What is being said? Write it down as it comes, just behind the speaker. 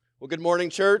Well, good morning,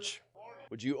 church.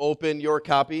 Would you open your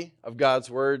copy of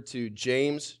God's Word to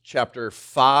James chapter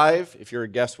 5? If you're a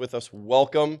guest with us,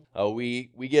 welcome. We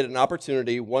get an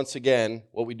opportunity, once again,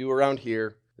 what we do around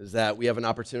here is that we have an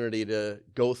opportunity to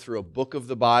go through a book of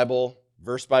the Bible,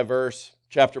 verse by verse,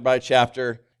 chapter by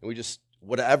chapter, and we just,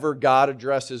 whatever God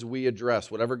addresses, we address.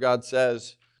 Whatever God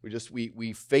says,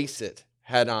 we face it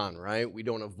head on, right? We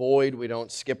don't avoid, we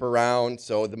don't skip around.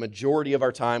 So the majority of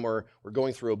our time, we're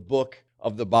going through a book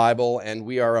of the Bible, and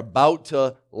we are about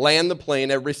to land the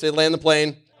plane. Everybody say land the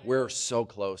plane. We're so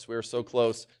close. We're so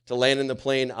close to landing the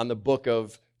plane on the book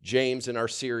of James in our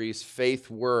series, Faith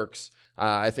Works.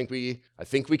 I think we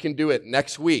can do it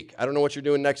next week. I don't know what you're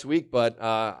doing next week, but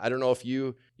I don't know if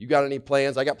you got any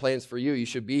plans. I got plans for you. You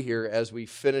should be here as we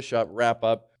wrap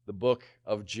up the book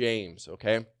of James,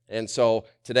 okay? And so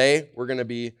today we're going to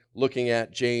be looking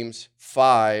at James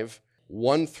 5,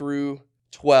 1 through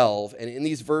 12, and in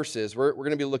these verses, we're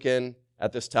going to be looking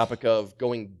at this topic of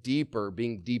going deeper,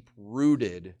 being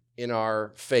deep-rooted in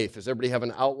our faith. Does everybody have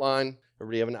an outline?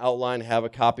 Everybody have an outline? Have a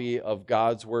copy of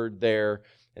God's Word there,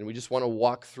 and we just want to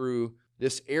walk through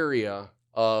this area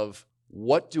of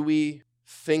what do we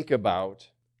think about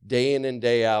day in and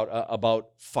day out about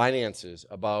finances,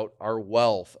 about our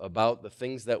wealth, about the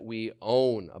things that we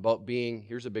own, about being,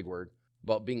 here's a big word,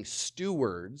 about being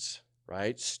stewards,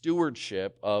 right?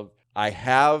 Stewardship of I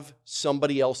have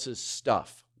somebody else's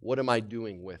stuff. What am I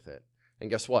doing with it? And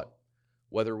guess what?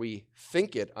 Whether we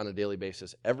think it on a daily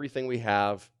basis, everything we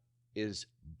have is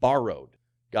borrowed.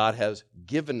 God has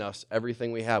given us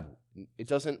everything we have. It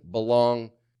doesn't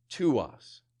belong to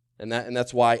us. And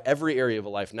that's why every area of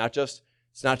life,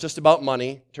 it's not just about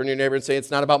money. Turn to your neighbor and say,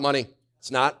 it's not about money.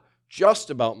 It's not just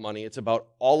about money. It's about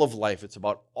all of life. It's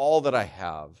about all that I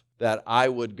have, that I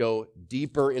would go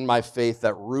deeper in my faith,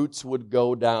 that roots would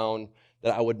go down,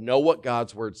 that I would know what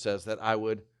God's Word says, that I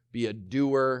would be a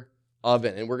doer of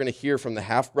it. And we're going to hear from the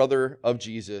half-brother of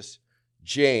Jesus,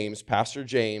 James, Pastor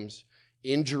James,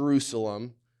 in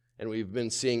Jerusalem, and we've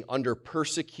been seeing under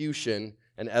persecution,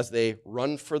 and as they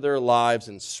run for their lives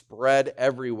and spread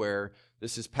everywhere,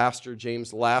 this is Pastor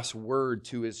James' last word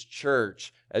to his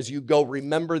church. As you go,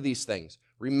 remember these things.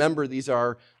 Remember, these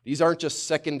aren't just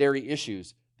secondary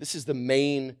issues. This is the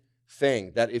main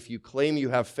thing, that if you claim you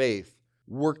have faith,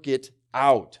 work it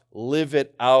out. Live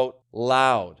it out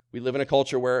loud. We live in a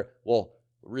culture where,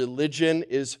 religion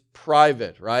is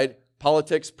private, right?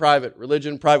 Politics, private.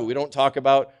 Religion, private. We don't talk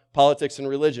about politics and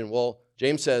religion. Well,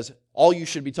 James says, all you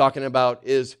should be talking about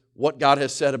is what God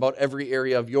has said about every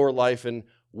area of your life and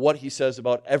what he says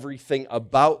about everything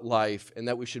about life, and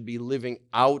that we should be living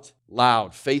out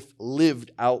loud. Faith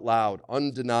lived out loud,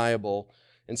 undeniable.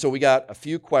 And so we got a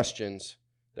few questions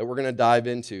that we're going to dive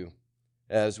into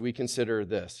as we consider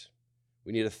this.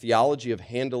 We need a theology of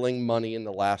handling money in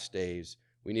the last days.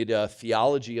 We need a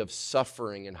theology of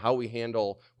suffering and how we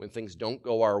handle when things don't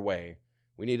go our way.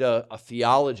 We need a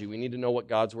theology. We need to know what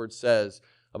God's Word says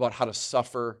about how to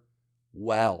suffer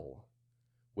well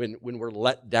when we're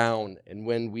let down and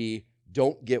when we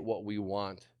don't get what we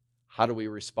want. How do we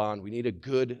respond? We need a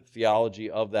good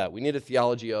theology of that. We need a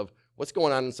theology of what's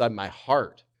going on inside my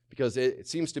heart, because it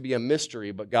seems to be a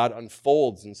mystery, but God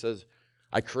unfolds and says,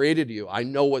 I created you. I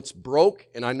know what's broke,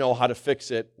 and I know how to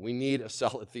fix it. We need a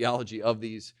solid theology of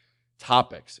these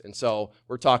topics. And so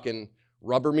we're talking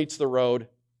rubber meets the road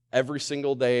every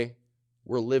single day.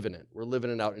 We're living it. We're living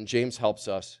it out, and James helps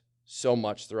us so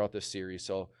much throughout this series.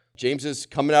 So James is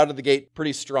coming out of the gate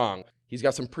pretty strong. He's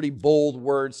got some pretty bold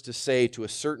words to say to a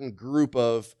certain group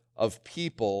of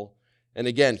people. And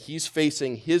again, he's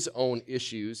facing his own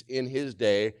issues in his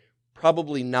day,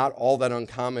 probably not all that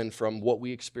uncommon from what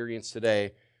we experience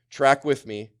today. Track with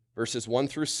me, verses 1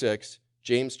 through 6,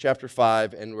 James chapter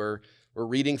 5, and we're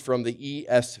reading from the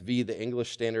ESV, the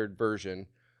English Standard Version.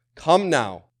 Come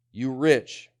now, you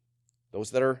rich,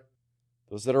 those that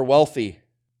are wealthy,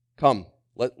 come.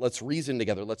 Let's reason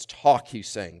together. Let's talk, he's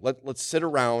saying. Let's sit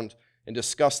around and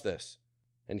discuss this.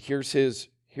 And here's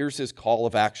his call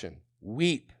of action.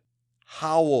 Weep,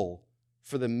 howl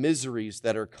for the miseries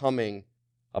that are coming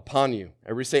upon you.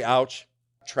 Everybody say, ouch.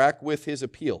 Track with his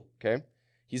appeal, okay?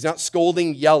 He's not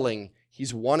scolding, yelling.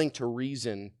 He's wanting to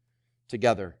reason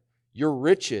together. Your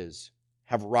riches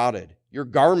have rotted. Your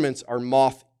garments are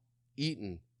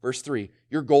moth-eaten. Verse 3,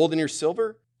 your gold and your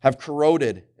silver have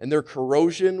corroded, and their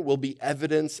corrosion will be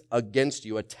evidence against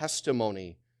you, a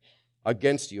testimony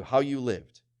against you, how you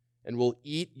lived, and will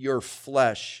eat your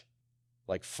flesh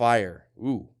like fire.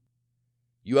 Ooh.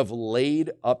 You have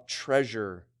laid up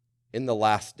treasure in the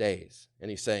last days. And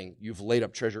he's saying, you've laid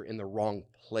up treasure in the wrong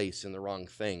place, in the wrong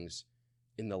things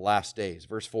in the last days.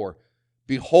 Verse 4,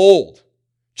 behold,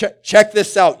 Check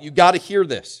this out. You got to hear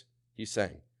this, he's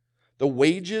saying. The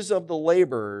wages of the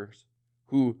laborers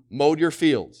who mowed your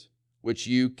fields, which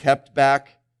you kept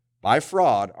back by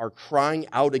fraud, are crying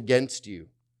out against you.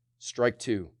 Strike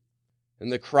two.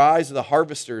 And the cries of the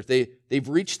harvesters, they've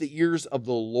reached the ears of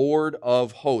the Lord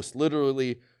of hosts,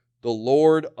 literally the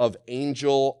Lord of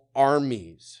angel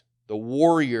armies, the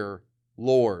warrior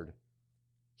Lord.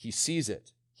 He sees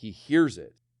it. He hears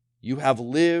it. You have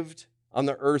lived on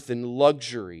the earth in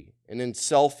luxury and in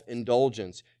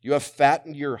self-indulgence. You have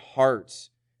fattened your hearts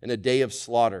in a day of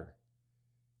slaughter.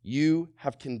 You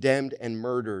have condemned and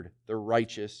murdered the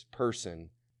righteous person.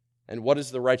 And what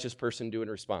does the righteous person do in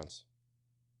response?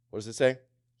 What does it say?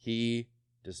 He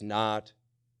does not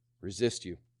resist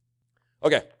you.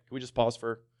 Okay, can we just pause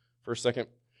for a second?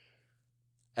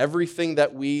 Everything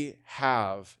that we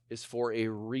have is for a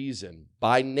reason.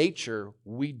 By nature,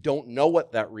 we don't know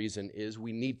what that reason is.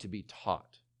 We need to be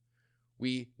taught.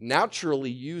 We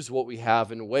naturally use what we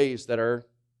have in ways that are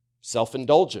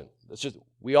self-indulgent.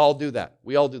 We all do that.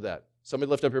 We all do that. Somebody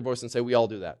lift up your voice and say, we all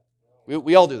do that.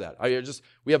 We all do that.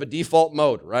 We have a default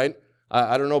mode, right?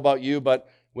 I don't know about you, but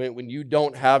when you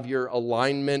don't have your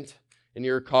alignment in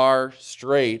your car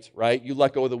straight, right, you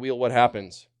let go of the wheel, what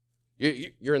happens?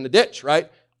 You're in the ditch, right?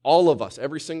 All of us,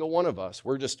 every single one of us,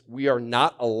 we are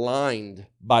not aligned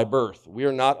by birth. We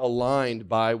are not aligned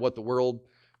by what the world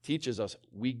teaches us.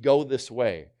 We go this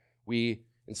way.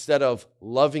 Instead of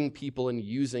loving people and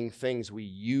using things, we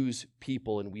use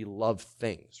people and we love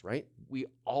things, right? We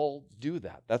all do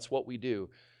that. That's what we do.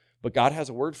 But God has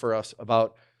a word for us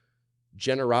about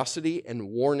generosity and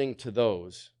warning to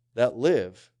those that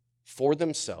live for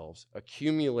themselves,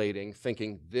 accumulating,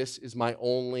 thinking, this is my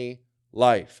only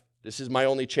life. This is my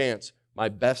only chance. My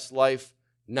best life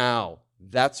now.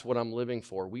 That's what I'm living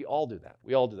for. We all do that.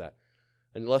 We all do that.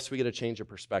 Unless we get a change of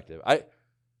perspective.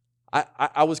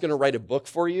 I was going to write a book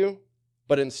for you,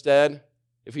 but instead,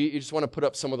 if you just want to put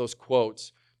up some of those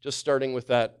quotes, just starting with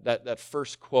that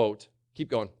first quote. Keep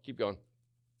going.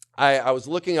 I was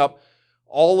looking up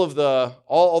all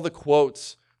the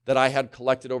quotes that I had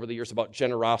collected over the years about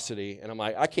generosity, and I'm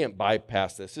like, I can't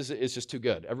bypass this. It's just too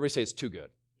good. Everybody say it's too good.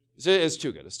 It's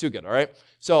too good. It's too good, all right?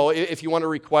 So if you want to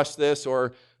request this,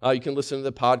 or you can listen to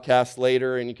the podcast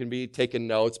later, and you can be taking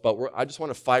notes, but I just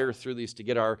want to fire through these to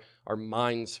get our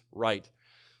minds right.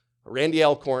 Randy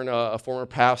Alcorn, a former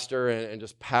pastor and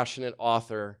just passionate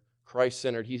author,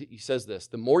 Christ-centered, he says this: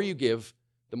 the more you give,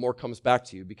 the more comes back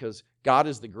to you, because God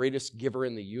is the greatest giver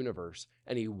in the universe,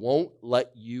 and he won't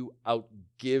let you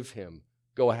outgive him.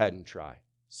 Go ahead and try.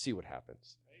 See what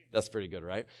happens. That's pretty good,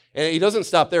 right? And he doesn't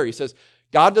stop there. He says,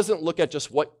 God doesn't look at just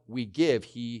what we give.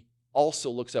 He also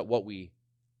looks at what we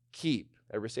keep.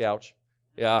 Everybody say ouch.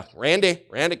 Yeah,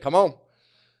 Randy, come on.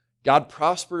 God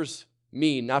prospers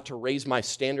me not to raise my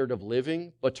standard of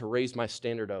living, but to raise my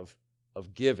standard of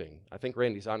giving. I think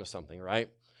Randy's onto something, right?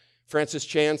 Francis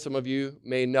Chan, some of you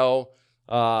may know,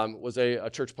 was a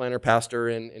church planter pastor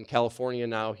in California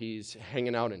now. He's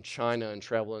hanging out in China and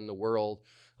traveling the world.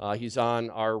 He's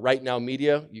on our Right Now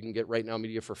Media. You can get Right Now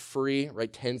Media for free,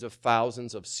 right? Tens of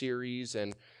thousands of series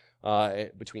and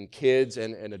between kids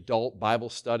and adult Bible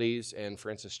studies, and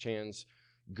Francis Chan's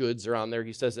goods are on there.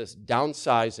 He says this: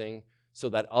 downsizing so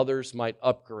that others might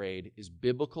upgrade is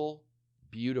biblical,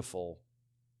 beautiful,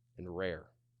 and rare.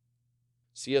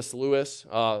 C.S. Lewis,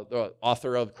 the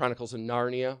author of Chronicles of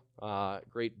Narnia,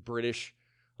 great British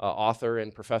author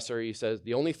and professor, he says,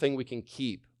 the only thing we can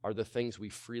keep are the things we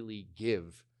freely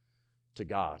give to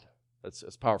God.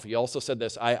 That's powerful. He also said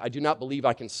this: I do not believe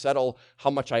I can settle how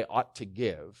much I ought to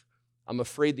give. I'm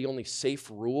afraid the only safe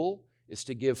rule is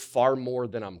to give far more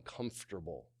than I'm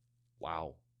comfortable.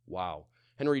 Wow.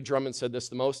 Henry Drummond said this: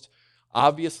 the most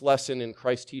obvious lesson in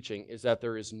Christ's teaching is that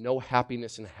there is no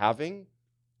happiness in having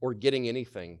or getting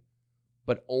anything,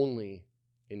 but only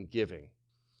in giving.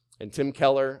 And Tim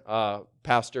Keller,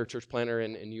 pastor, church planter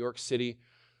in New York City,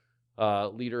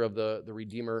 leader of the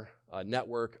Redeemer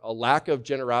Network, a lack of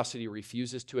generosity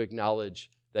refuses to acknowledge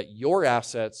that your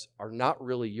assets are not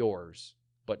really yours,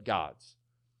 but God's.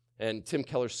 And Tim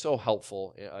Keller's so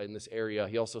helpful in this area.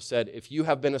 He also said, if you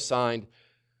have been assigned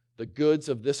the goods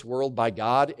of this world by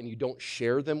God and you don't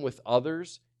share them with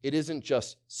others, it isn't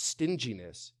just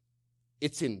stinginess,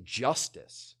 it's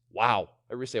injustice. Wow.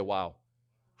 Everybody say wow.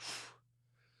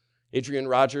 Adrian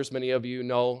Rogers, many of you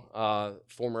know,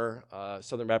 former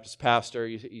Southern Baptist pastor,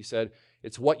 he said,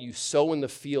 it's what you sow in the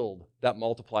field that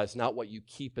multiplies, not what you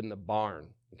keep in the barn.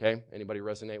 Okay? Anybody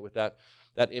resonate with that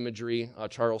imagery?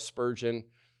 Charles Spurgeon,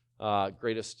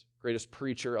 greatest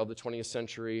preacher of the 20th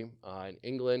century in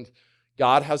England.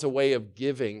 God has a way of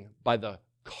giving by the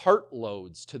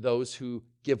cartloads to those who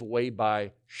give away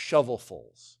by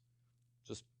shovelfuls.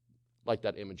 Just like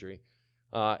that imagery.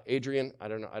 Adrian, I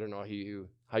don't know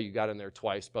how you got in there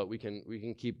twice, but we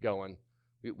can keep going.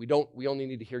 We only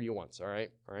need to hear you once, all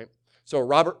right? All right. So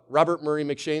Robert Murray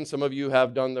M'Cheyne, some of you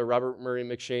have done the Robert Murray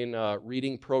M'Cheyne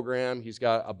reading program. He's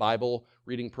got a Bible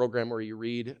reading program where you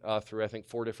read through, I think,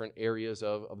 4 different areas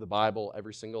of the Bible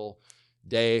every single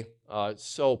day.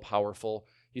 So powerful.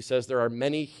 He says, there are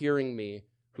many hearing me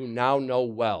who now know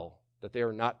well that they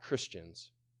are not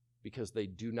Christians because they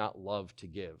do not love to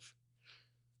give.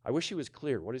 I wish he was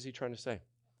clear. What is he trying to say?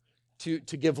 To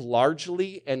give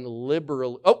largely and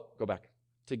liberally. Oh, go back.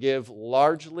 To give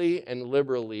largely and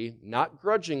liberally, not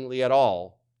grudgingly at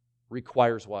all,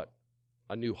 requires what?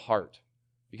 A new heart.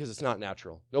 Because it's not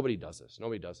natural. Nobody does this,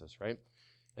 right?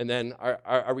 And then,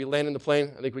 are we landing the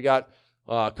plane? I think we got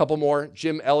a couple more.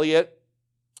 Jim Elliot,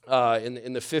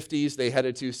 in the 50s, they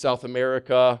headed to South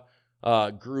America,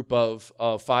 a group of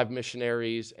 5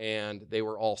 missionaries, and they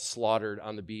were all slaughtered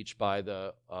on the beach by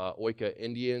the Oika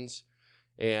Indians.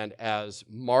 And as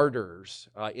martyrs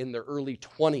in their early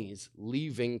 20s,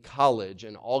 leaving college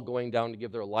and all going down to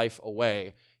give their life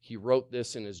away, he wrote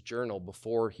this in his journal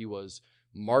before he was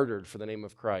martyred for the name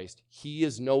of Christ. He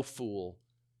is no fool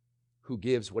who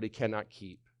gives what he cannot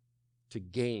keep to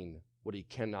gain what he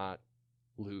cannot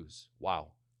lose.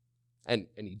 Wow. And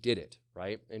he did it,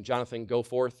 right? And Jonathan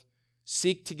Goforth,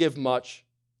 seek to give much,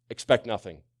 expect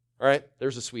nothing. All right?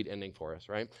 There's a sweet ending for us,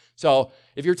 right? So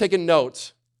if you're taking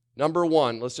notes, number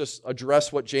 1, let's just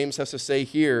address what James has to say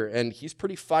here. And he's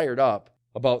pretty fired up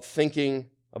about thinking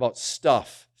about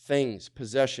stuff, things,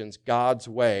 possessions, God's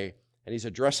way. And he's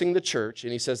addressing the church,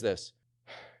 and he says this.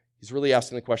 He's really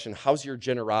asking the question, how's your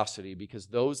generosity? Because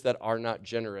those that are not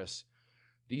generous,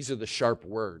 these are the sharp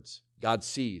words. God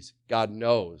sees, God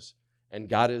knows, and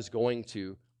God is going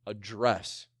to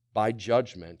address by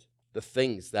judgment the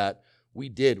things that we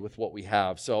did with what we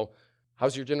have. So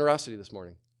how's your generosity this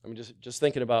morning? I mean, just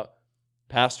thinking about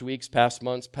past weeks, past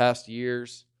months, past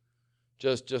years,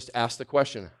 just ask the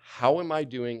question, how am I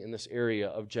doing in this area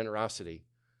of generosity?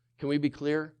 Can we be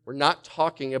clear? We're not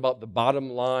talking about the bottom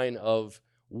line of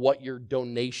what your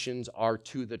donations are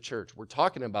to the church. We're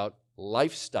talking about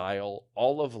lifestyle,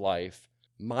 all of life,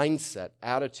 mindset,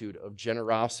 attitude of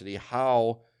generosity.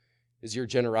 How is your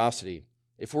generosity?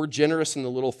 If we're generous in the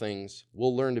little things,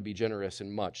 we'll learn to be generous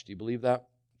in much. Do you believe that?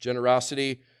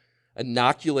 Generosity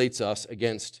inoculates us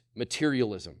against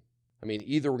materialism. I mean,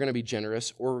 either we're going to be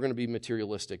generous or we're going to be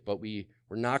materialistic, but we're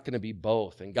not going to be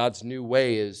both. And God's new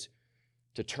way is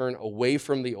to turn away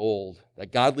from the old.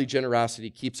 That godly generosity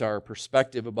keeps our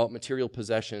perspective about material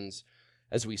possessions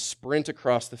as we sprint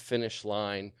across the finish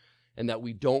line, and that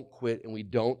we don't quit and we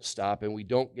don't stop and we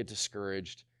don't get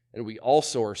discouraged. And we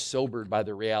also are sobered by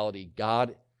the reality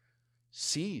God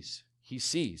sees. He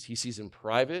sees. He sees in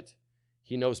private.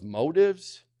 He knows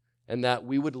motives, and that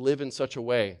we would live in such a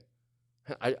way.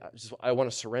 I want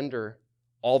to surrender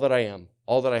all that I am,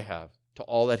 all that I have, to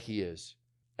all that He is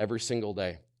every single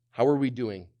day. How are we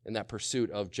doing in that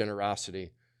pursuit of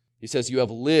generosity? He says, you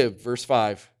have lived, verse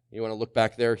 5. You want to look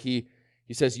back there. He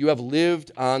says, you have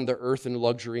lived on the earth in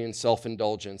luxury and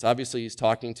self-indulgence. Obviously, he's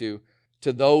talking to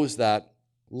those that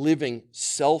living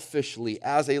selfishly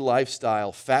as a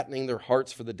lifestyle, fattening their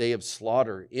hearts for the day of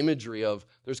slaughter, imagery of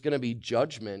there's going to be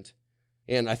judgment.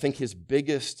 And I think his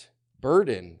biggest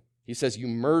burden, he says, you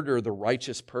murder the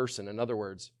righteous person. In other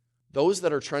words, those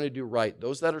that are trying to do right,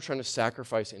 those that are trying to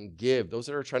sacrifice and give, those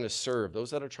that are trying to serve,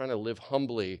 those that are trying to live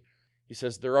humbly, he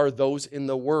says there are those in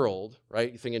the world, right?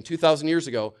 You're thinking 2,000 years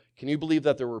ago, can you believe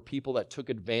that there were people that took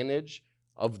advantage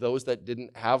of those that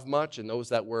didn't have much and those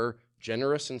that were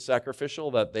generous and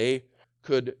sacrificial, that they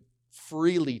could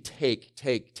freely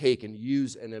take and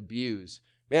use and abuse?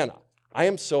 Man, I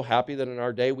am so happy that in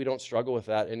our day we don't struggle with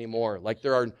that anymore. Like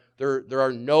there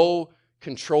are no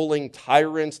controlling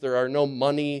tyrants, there are no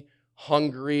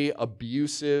money-hungry,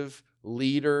 abusive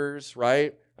leaders,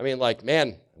 right? I mean, like,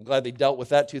 man, I'm glad they dealt with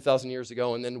that 2,000 years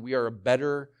ago, and then we are a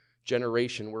better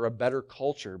generation. We're a better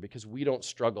culture because we don't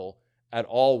struggle at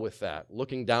all with that,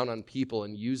 looking down on people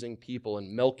and using people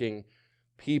and milking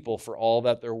people for all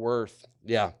that they're worth.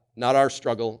 Yeah, not our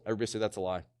struggle. Everybody say that's a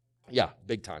lie. Yeah,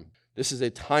 big time. This is a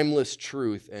timeless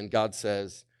truth, and God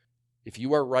says, if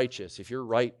you are righteous, if you're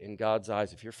right in God's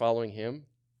eyes, if you're following Him,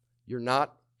 you're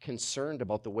not concerned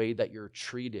about the way that you're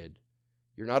treated.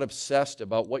 You're not obsessed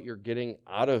about what you're getting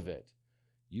out of it.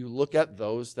 You look at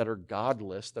those that are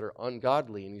godless, that are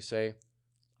ungodly, and you say,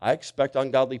 I expect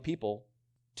ungodly people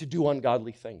to do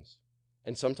ungodly things.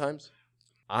 And sometimes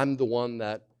I'm the one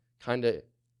that kind of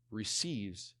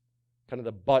receives kind of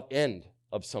the butt end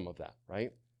of some of that,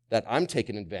 right? That I'm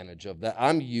taken advantage of, that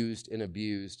I'm used and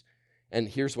abused. And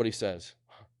here's what he says.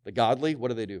 The godly,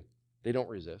 what do? They don't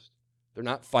resist. They're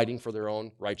not fighting for their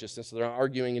own righteousness. They're not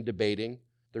arguing and debating.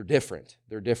 They're different.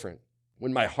 They're different.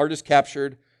 When my heart is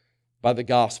captured by the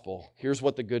gospel, here's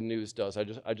what the good news does.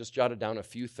 I just jotted down a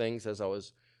few things as I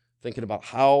was thinking about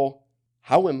how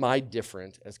am I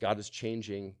different as God is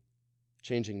changing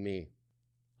me.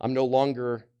 I'm no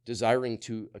longer desiring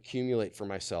to accumulate for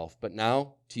myself, but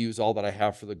now to use all that I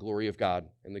have for the glory of God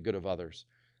and the good of others.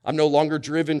 I'm no longer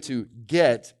driven to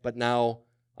get, but now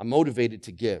I'm motivated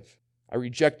to give. I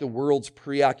reject the world's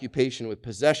preoccupation with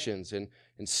possessions and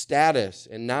status,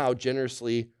 and now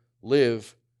generously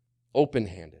live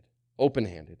open-handed.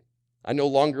 I no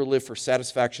longer live for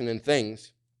satisfaction in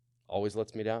things. Always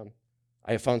lets me down.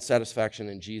 I have found satisfaction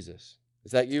in Jesus.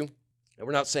 Is that you? And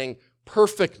we're not saying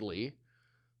perfectly,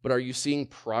 but are you seeing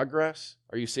progress?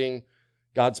 Are you seeing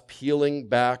God's peeling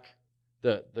back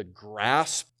the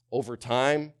grasp over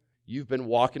time? You've been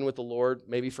walking with the Lord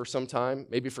maybe for some time.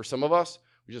 Maybe for some of us,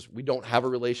 we don't have a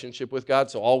relationship with God,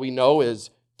 so all we know is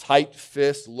tight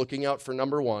fist looking out for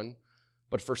number one.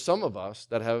 But for some of us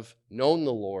that have known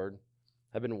the Lord,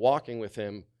 have been walking with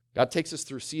him, God takes us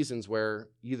through seasons where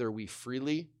either we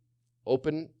freely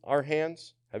open our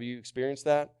hands. Have you experienced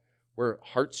that? Where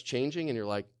heart's changing and you're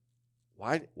like,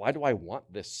 why do I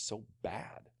want this so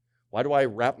bad? Why do I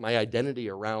wrap my identity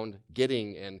around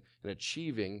getting and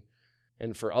achieving?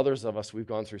 And for others of us, we've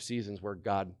gone through seasons where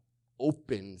God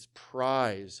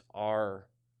pries our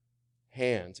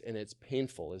hands, and it's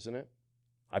painful, isn't it?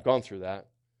 I've gone through that,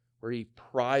 where he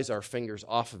pries our fingers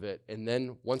off of it, and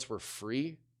then once we're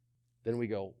free, then we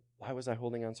go, why was I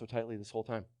holding on so tightly this whole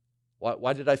time?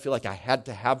 Why did I feel like I had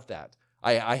to have that?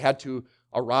 I had to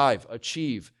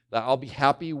achieve, that I'll be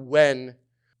happy when,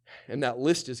 and that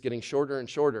list is getting shorter and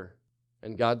shorter,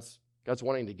 and God's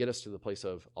wanting to get us to the place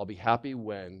of, I'll be happy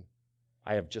when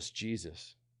I have just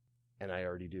Jesus, and I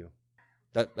already do.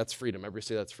 That's freedom. Everybody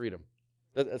say that's freedom.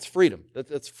 That's freedom.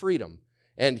 That's freedom.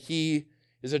 And he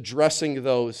is addressing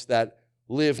those that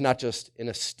live not just in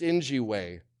a stingy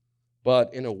way,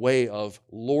 but in a way of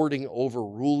lording over,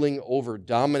 ruling over,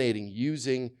 dominating,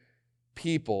 using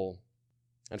people.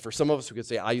 And for some of us, we could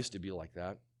say, I used to be like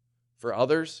that. For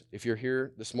others, if you're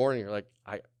here this morning, you're like,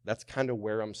 that's kind of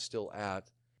where I'm still at.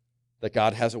 That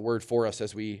God has a word for us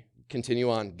as we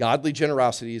continue on. Godly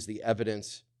generosity is the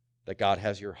evidence that God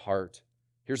has your heart.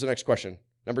 Here's the next question.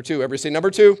 Number 2. Everybody say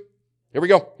number 2. Here we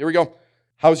go.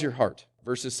 How's your heart?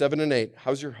 Verses 7 and 8.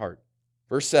 How's your heart?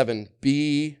 Verse 7.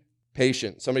 Be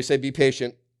patient. Somebody say be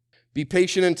patient. Be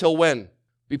patient until when?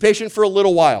 Be patient for a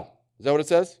little while. Is that what it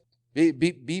says?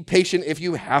 Be patient if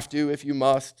you have to, if you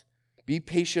must. Be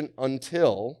patient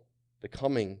until the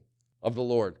coming of the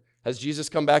Lord. Has Jesus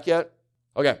come back yet?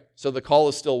 Okay, so the call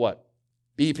is still what?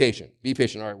 Be patient. Be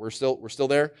patient. All right, we're still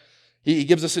there. He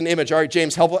gives us an image. All right,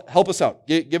 James, help us out.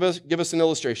 Give us an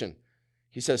illustration.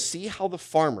 He says, see how the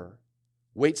farmer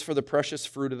waits for the precious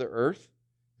fruit of the earth,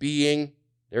 being,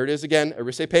 there it is again,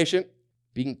 everybody say patient,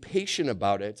 being patient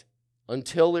about it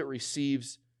until it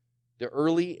receives the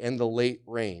early and the late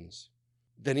rains.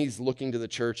 Then he's looking to the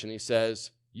church and he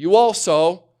says, you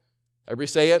also, everybody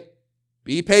say it,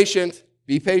 be patient,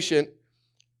 be patient.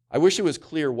 I wish it was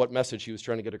clear what message he was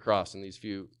trying to get across in these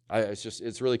few.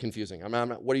 It's really confusing.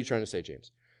 What are you trying to say,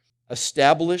 James?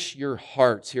 Establish your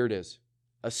hearts. Here it is.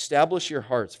 Establish your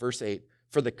hearts. Verse 8.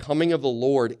 For the coming of the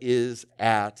Lord is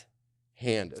at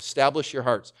hand. Establish your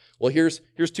hearts. Well, here's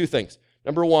 2 things.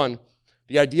 Number 1,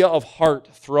 the idea of heart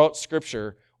throughout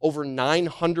Scripture, over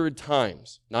 900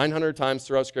 times. 900 times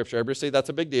throughout Scripture. Everybody say that's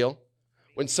a big deal.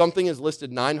 When something is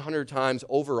listed 900 times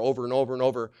over and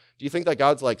over, do you think that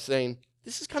God's like saying,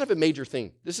 this is kind of a major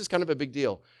thing. This is kind of a big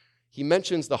deal. He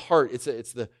mentions the heart. It's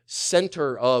the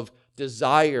center of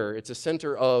desire. It's a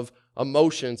center of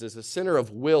emotions. It's the center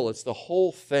of will. It's the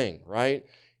whole thing, right?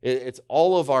 It's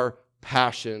all of our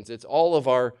passions. It's all of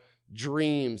our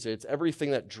dreams. It's everything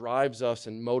that drives us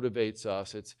and motivates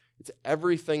us. It's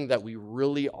everything that we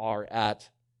really are at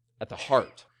the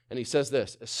heart. And he says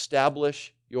this,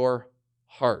 establish your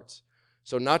hearts.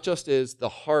 So not just is the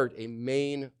heart a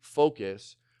main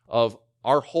focus of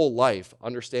our whole life,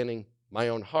 understanding my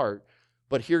own heart.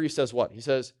 But here he says what? He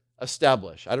says,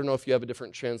 establish. I don't know if you have a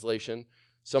different translation.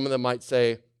 Some of them might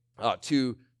say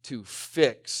to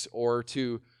fix or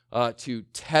to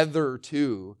tether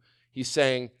to. He's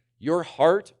saying, your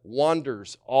heart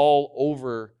wanders all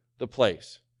over the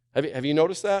place. Have you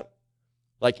noticed that?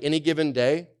 Like any given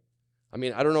day? I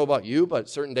mean, I don't know about you, but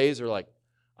certain days are like,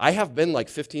 I have been like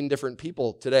 15 different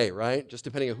people today, right? Just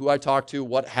depending on who I talk to,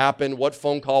 what happened, what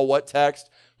phone call, what text.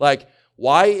 Like,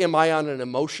 Why am I on an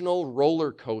emotional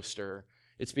roller coaster?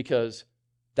 It's because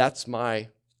that's my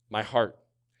heart.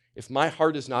 If my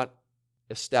heart is not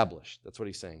established, that's what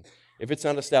he's saying. If it's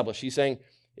not established, he's saying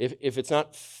if it's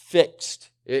not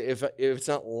fixed, if it's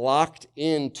not locked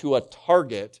into a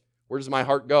target, where does my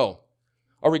heart go?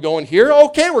 Are we going here?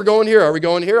 Okay, we're going here. Are we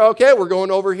going here? Okay, we're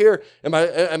going over here. Am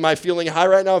I feeling high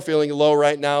right now? Feeling low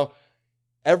right now?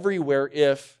 Everywhere,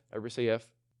 everybody say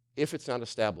if it's not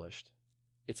established,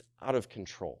 it's out of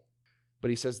control. But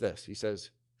he says this, he says,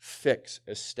 fix,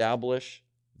 establish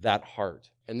that heart.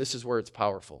 And this is where it's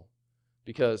powerful.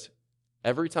 Because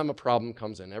every time a problem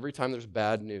comes in, every time there's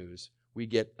bad news, we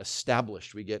get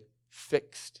established, we get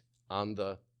fixed on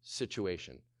the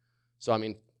situation. So,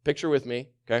 picture with me,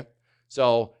 okay?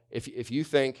 So if you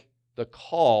think the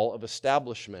call of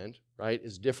establishment, right,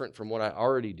 is different from what I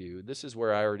already do, this is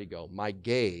where I already go. My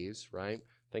gaze, right?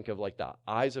 Think of like the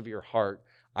eyes of your heart.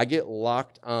 I get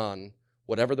locked on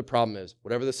whatever the problem is,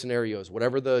 whatever the scenario is,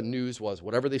 whatever the news was,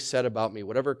 whatever they said about me,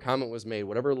 whatever comment was made,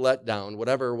 whatever letdown,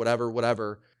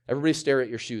 whatever. Everybody stare at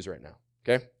your shoes right now,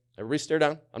 okay? Everybody stare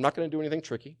down. I'm not going to do anything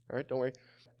tricky, all right? Don't worry.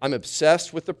 I'm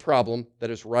obsessed with the problem that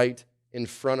is right in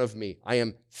front of me. I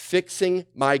am fixing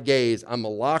my gaze. I'm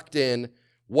locked in.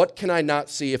 What can I not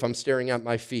see if I'm staring at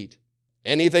my feet?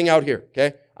 Anything out here,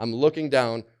 okay? I'm looking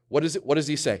down. What does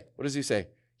he say? What does he say?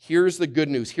 Here's the good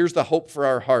news. Here's the hope for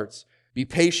our hearts. Be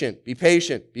patient, be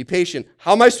patient, be patient.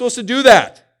 How am I supposed to do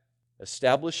that?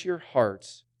 Establish your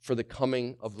hearts, for the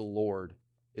coming of the Lord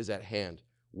is at hand.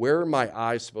 Where are my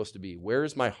eyes supposed to be? Where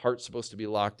is my heart supposed to be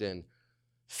locked in?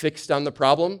 Fixed on the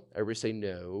problem? Everybody say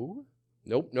no.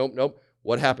 Nope.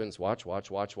 What happens? Watch.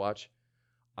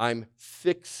 I'm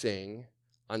fixing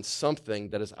on something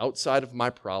that is outside of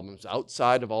my problems,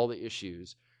 outside of all the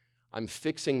issues. I'm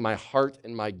fixing my heart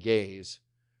and my gaze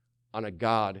on a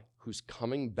God who's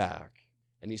coming back,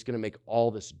 and he's going to make all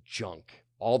this junk,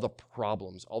 all the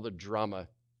problems, all the drama,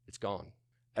 it's gone.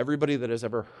 Everybody that has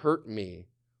ever hurt me,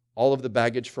 all of the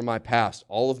baggage from my past,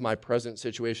 all of my present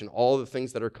situation, all of the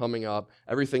things that are coming up,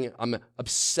 everything I'm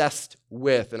obsessed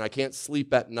with and I can't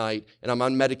sleep at night and I'm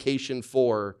on medication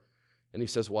for. And he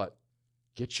says what?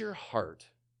 Get your heart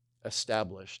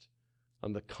established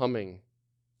on the coming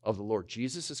of the Lord.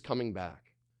 Jesus is coming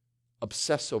back.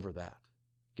 Obsess over that.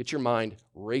 Get your mind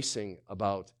racing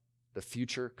about the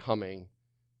future coming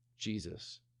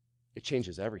Jesus. It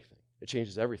changes everything. It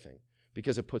changes everything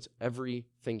because it puts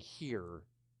everything here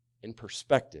in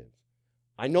perspective.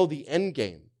 I know the end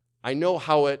game. I know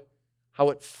how it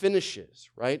finishes,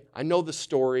 right? I know the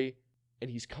story, and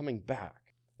he's coming back.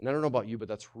 And I don't know about you, but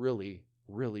that's really,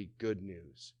 really good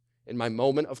news. In my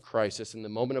moment of crisis, in the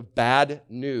moment of bad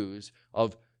news,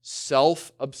 of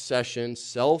self-obsession,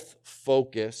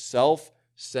 self-focus,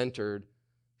 self-centered,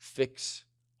 fix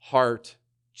heart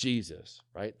Jesus,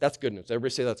 right? That's good news. Everybody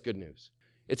say that's good news.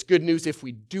 It's good news if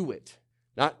we do it.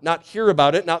 Not hear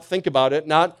about it, not think about it,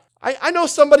 I know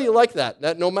somebody like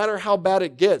that no matter how bad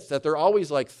it gets, that they're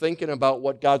always like thinking about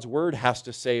what God's word has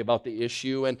to say about the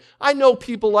issue. And I know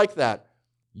people like that.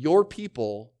 Your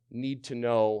people need to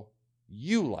know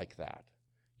you like that.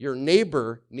 Your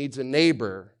neighbor needs a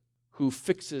neighbor who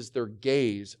fixes their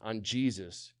gaze on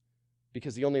Jesus,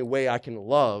 because the only way I can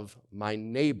love my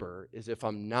neighbor is if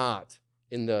I'm not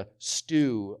in the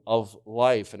stew of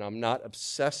life, and I'm not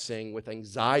obsessing with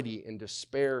anxiety and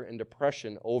despair and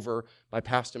depression over my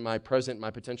past and my present and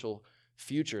my potential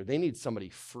future. They need somebody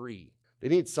free. They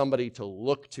need somebody to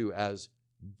look to as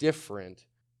different.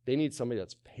 They need somebody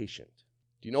that's patient.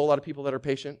 Do you know a lot of people that are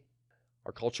patient?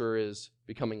 Our culture is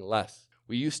becoming less.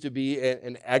 We used to be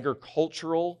an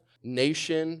agricultural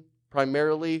nation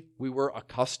primarily. We were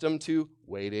accustomed to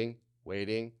waiting,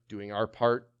 doing our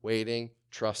part, waiting,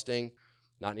 trusting.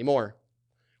 Not anymore.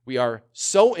 We are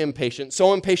so impatient.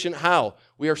 So impatient how?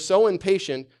 We are so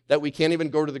impatient that we can't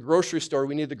even go to the grocery store.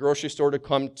 We need the grocery store to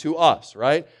come to us,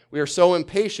 right? We are so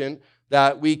impatient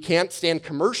that we can't stand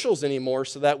commercials anymore,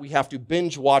 so that we have to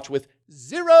binge watch with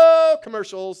 0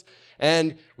 commercials,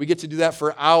 and we get to do that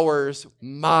for hours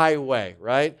my way,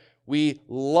 right? We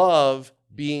love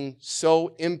being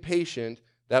so impatient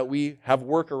that we have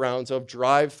workarounds of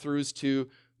drive-thrus to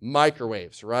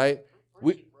microwaves, right?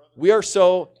 We are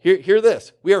so, hear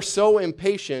this, we are so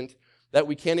impatient that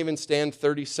we can't even stand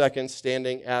 30 seconds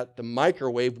standing at the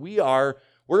microwave.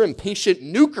 We're impatient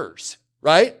nukers,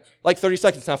 right? Like 30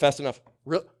 seconds, not fast enough.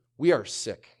 We are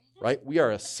sick, right? We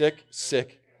are a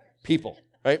sick people,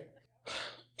 right?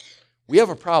 We have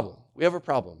a problem,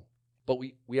 but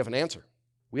we have an answer.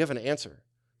 We have an answer,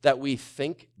 that we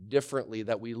think differently,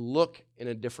 that we look in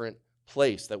a different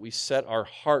place, that we set our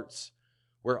hearts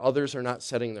where others are not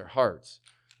setting their hearts,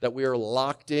 that we are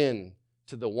locked in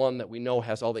to the one that we know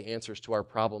has all the answers to our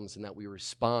problems and that we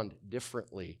respond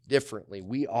differently.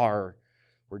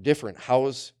 We're different.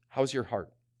 How's your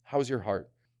heart? How's your heart?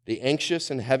 The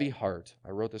anxious and heavy heart,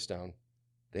 I wrote this down.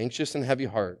 The anxious and heavy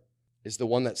heart is the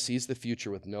one that sees the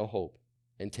future with no hope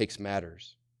and takes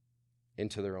matters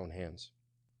into their own hands.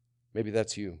 Maybe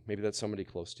that's you. Maybe that's somebody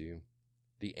close to you.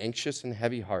 The anxious and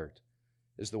heavy heart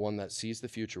is the one that sees the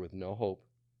future with no hope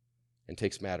and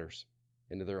takes matters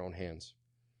into their own hands.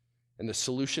 And the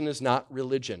solution is not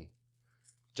religion.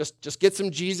 Just get some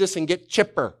Jesus and get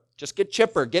chipper. Just get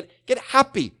chipper. Get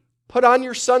happy. Put on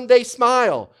your Sunday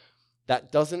smile.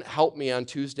 That doesn't help me on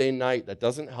Tuesday night. That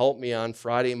doesn't help me on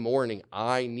Friday morning.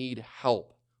 I need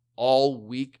help all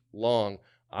week long.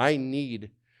 I need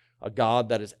a God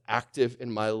that is active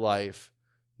in my life,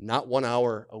 not 1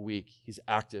 hour a week. He's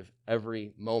active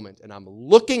every moment, and I'm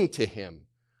looking to him.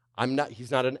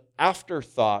 He's not an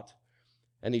afterthought,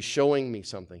 and he's showing me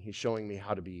something. He's showing me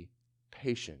how to be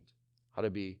patient,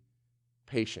 Do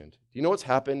you know what's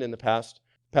happened in the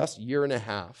past year and a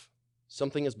half?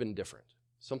 Something has been different.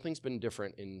 Something's been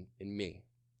different in me.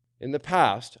 In the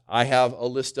past, I have a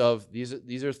list of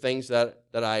these are things that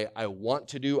I want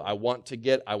to do, I want to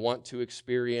get, I want to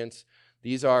experience.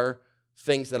 These are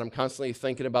things that I'm constantly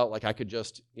thinking about, like I could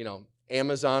just,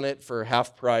 Amazon it for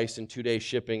half price and 2-day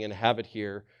shipping and have it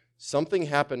here. Something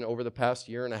happened over the past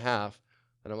year and a half,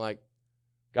 and I'm like,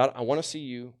 God, I want to see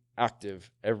you active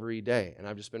every day. And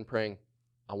I've just been praying,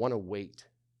 I want to wait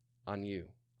on you.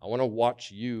 I want to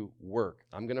watch you work.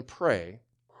 I'm going to pray.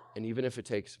 And even if it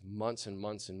takes months and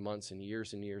months and months and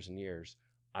years and years and years,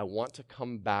 I want to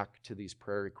come back to these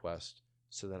prayer requests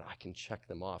so that I can check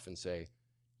them off and say,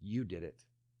 you did it,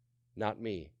 not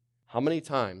me. How many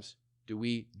times do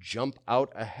we jump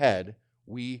out ahead?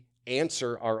 We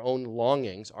answer our own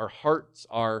longings. Our hearts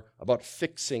are about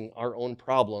fixing our own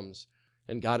problems.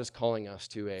 And God is calling us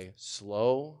to a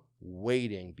slow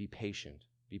waiting. Be patient.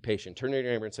 Be patient. Turn to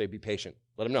your neighbor and say, be patient.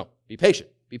 Let him know. Be patient.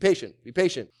 Be patient. Be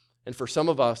patient. And for some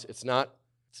of us, it's not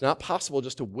possible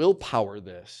just to willpower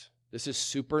this. This is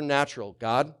supernatural.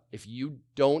 God, if you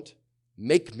don't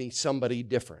make me somebody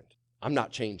different, I'm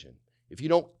not changing. If you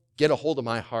don't get a hold of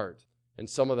my heart, and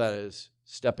some of that is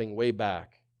stepping way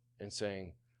back and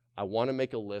saying, I want to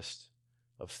make a list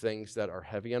of things that are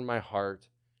heavy on my heart,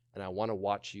 and I want to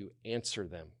watch you answer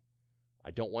them. I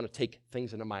don't want to take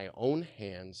things into my own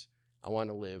hands. I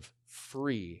want to live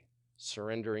free,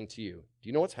 surrendering to you. Do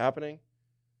you know what's happening?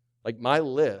 Like my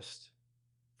list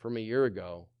from a year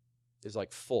ago is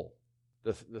like full.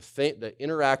 The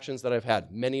interactions that I've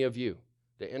had, many of you,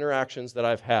 the interactions that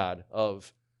I've had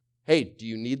of, hey, do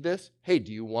you need this? Hey,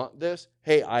 do you want this?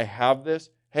 Hey, I have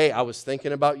this. Hey, I was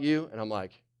thinking about you. And I'm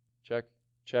like,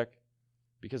 check,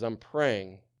 because I'm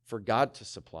praying for God to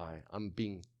supply. I'm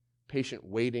being patient,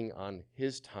 waiting on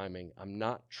his timing. I'm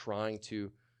not trying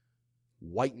to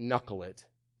white knuckle it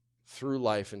through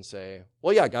life and say,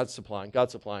 well, yeah, God's supplying.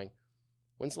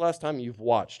 When's the last time you've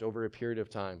watched over a period of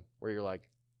time where you're like,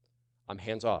 I'm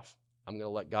hands off. I'm going to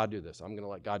let God do this. I'm going to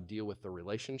let God deal with the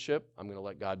relationship. I'm going to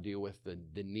let God deal with the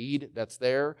need that's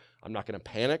there. I'm not going to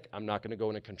panic. I'm not going to go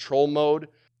into control mode.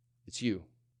 It's you.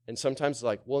 And sometimes it's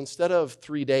like, well, instead of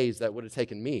 3 days that would have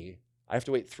taken me, I have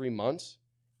to wait 3 months,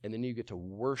 and then you get to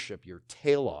worship your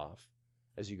tail off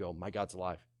as you go, my God's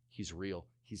alive. He's real.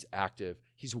 He's active.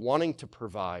 He's wanting to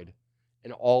provide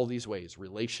in all these ways,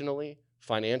 relationally,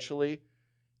 financially,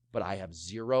 but I have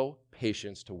zero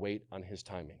patience to wait on his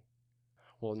timing.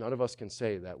 Well, none of us can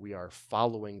say that we are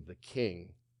following the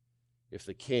king if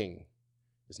the king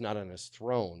is not on his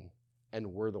throne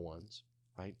and we're the ones,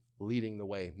 right, leading the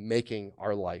way, making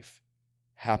our life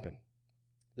happen.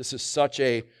 This is such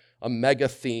a mega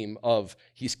theme of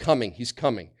he's coming. He's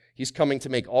coming to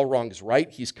make all wrongs right.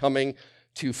 He's coming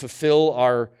to fulfill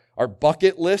our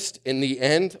bucket list in the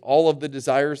end, all of the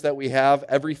desires that we have,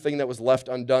 everything that was left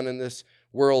undone in this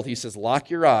world. He says, lock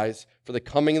your eyes, for the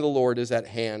coming of the Lord is at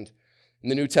hand. In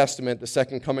the New Testament, the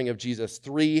second coming of Jesus,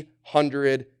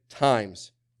 300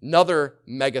 times. Another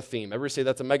mega theme. Everybody say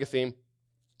that's a mega theme?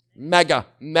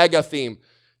 Mega theme.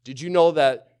 Did you know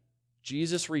that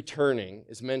Jesus returning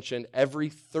is mentioned every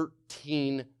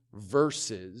 13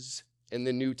 verses in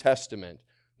the New Testament?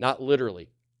 Not literally.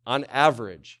 On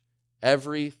average,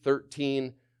 every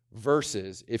 13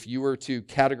 verses, if you were to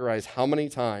categorize how many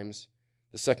times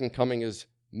the second coming is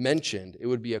mentioned, it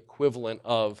would be equivalent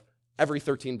of every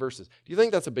 13 verses. Do you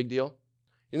think that's a big deal?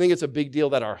 You think it's a big deal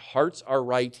that our hearts are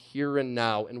right here and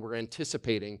now, and we're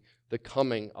anticipating the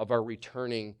coming of our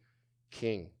returning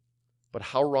King? But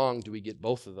how wrong do we get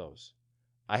both of those?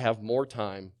 I have more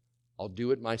time. I'll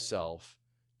do it myself.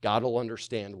 God will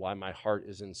understand why my heart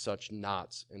is in such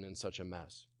knots and in such a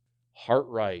mess. Heart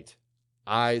right,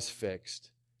 eyes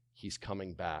fixed, he's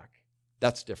coming back.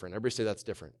 That's different. Everybody say that's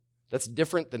different. That's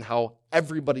different than how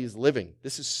everybody's living.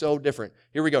 This is so different.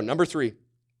 Here we go. Number three.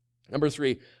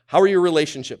 How are your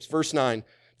relationships? Verse 9.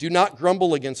 Do not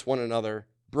grumble against one another,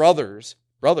 brothers,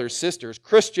 sisters,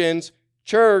 Christians,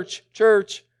 church.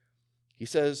 He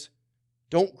says,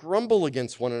 don't grumble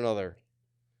against one another.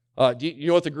 Do you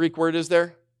know what the Greek word is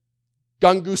there?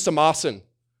 Gangusamasan.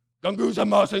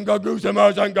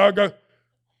 Gangusamasan.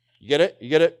 You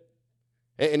get it?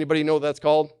 Anybody know what that's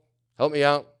called? Help me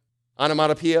out.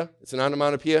 Onomatopoeia. It's an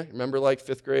onomatopoeia. Remember like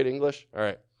 5th grade English? All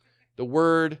right. The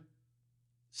word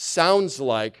sounds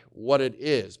like what it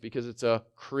is because it's a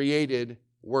created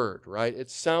word, right?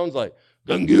 It sounds like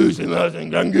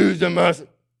Gangusamasan.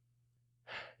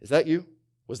 Is that you?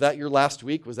 Was that your last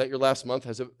week? Was that your last month?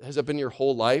 Has it been your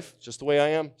whole life? It's just the way I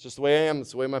am. It's just the way I am.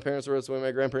 It's the way my parents were. It's the way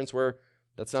my grandparents were.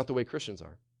 That's not the way Christians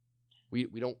are. We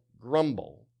don't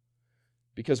grumble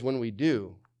because when we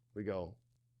do, we go,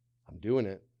 I'm doing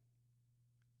it,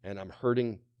 and I'm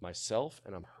hurting myself,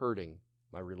 and I'm hurting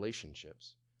my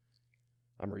relationships.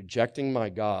 I'm rejecting my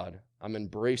God. I'm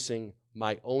embracing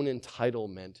my own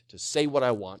entitlement to say what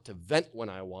I want, to vent when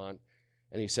I want.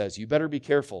 And he says, you better be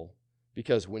careful,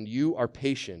 because when you are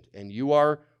patient and you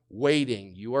are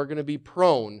waiting, you are going to be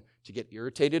prone to get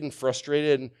irritated and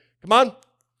frustrated. And come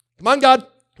on, God,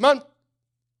 come on.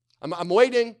 I'm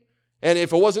waiting. And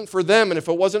if it wasn't for them, and if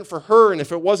it wasn't for her, and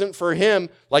if it wasn't for him,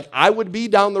 like I would be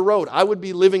down the road. I would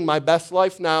be living my best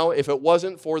life now if it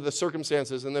wasn't for the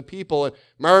circumstances and the people. And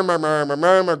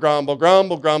murmur,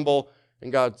 grumble.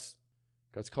 And God's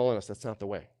calling us. That's not the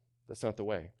way. That's not the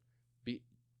way.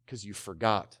 Because you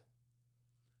forgot.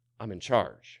 I'm in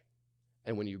charge.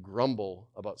 And when you grumble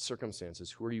about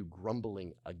circumstances, who are you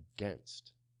grumbling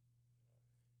against?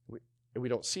 We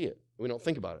don't see it. We don't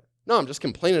think about it. No, I'm just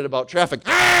complaining about traffic.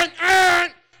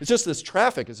 It's just this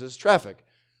traffic. It's this traffic.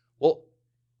 Well,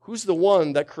 who's the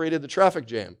one that created the traffic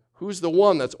jam? Who's the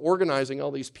one that's organizing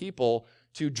all these people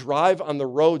to drive on the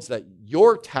roads that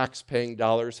your tax-paying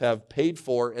dollars have paid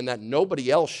for and that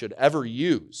nobody else should ever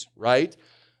use, right?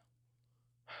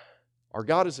 Our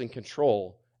God is in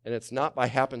control, and it's not by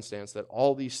happenstance that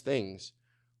all these things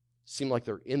seem like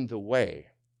they're in the way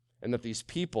and that these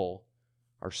people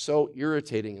are so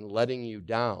irritating and letting you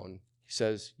down. He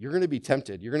says, you're going to be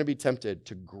tempted. You're going to be tempted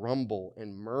to grumble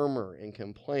and murmur and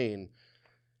complain.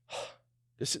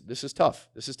 This is tough.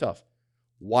 This is tough.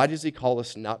 Why does he call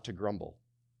us not to grumble?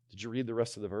 Did you read the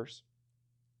rest of the verse?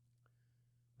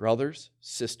 Brothers,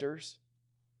 sisters,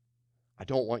 I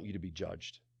don't want you to be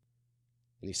judged.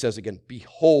 And he says again,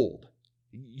 behold,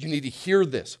 you need to hear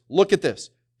this. Look at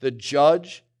this. The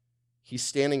judge, he's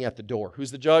standing at the door.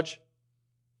 Who's the judge?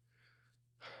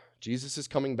 Jesus is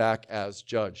coming back as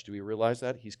judge. Do we realize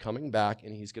that? He's coming back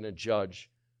and he's going to judge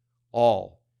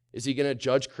all. Is he going to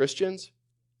judge Christians?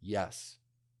 Yes.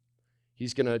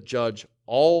 He's going to judge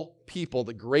all people.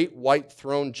 The great white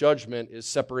throne judgment is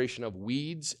separation of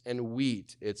weeds and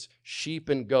wheat. It's sheep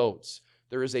and goats.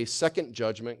 There is a second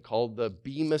judgment called the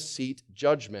Bema Seat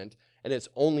judgment, and it's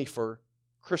only for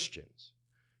Christians.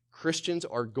 Christians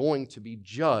are going to be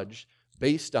judged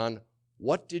based on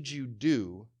what did you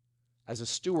do as a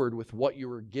steward with what you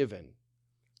were given.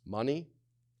 Money,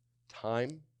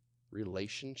 time,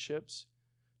 relationships.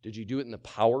 Did you do it in the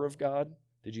power of God?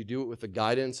 Did you do it with the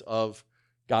guidance of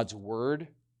God's word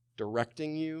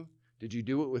directing you? Did you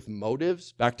do it with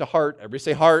motives? Back to heart. Everybody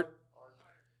say heart.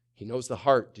 He knows the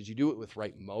heart. Did you do it with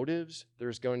right motives?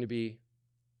 There's going to be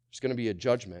a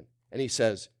judgment. And he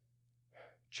says,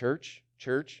 church,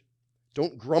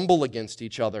 don't grumble against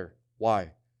each other.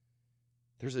 Why?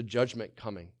 There's a judgment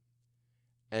coming.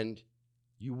 And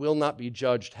you will not be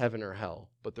judged heaven or hell,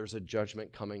 but there's a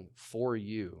judgment coming for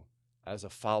you as a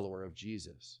follower of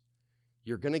Jesus.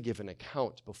 You're going to give an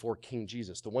account before King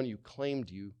Jesus, the one you claimed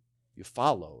you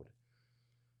followed.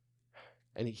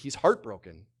 And he's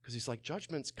heartbroken because he's like,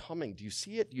 judgment's coming. Do you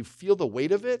see it? Do you feel the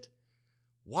weight of it?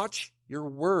 Watch your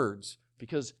words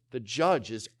because the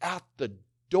judge is at the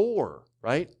door,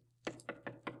 right?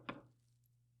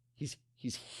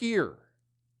 He's here.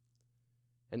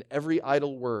 And every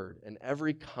idle word and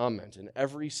every comment and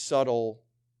every subtle,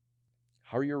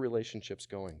 how are your relationships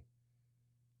going?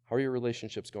 How are your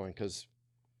relationships going? Because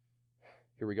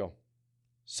here we go.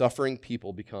 Suffering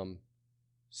people become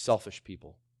selfish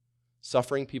people.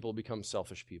 Suffering people become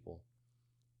selfish people.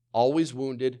 Always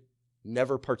wounded,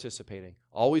 never participating.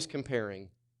 Always comparing,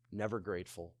 never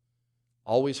grateful.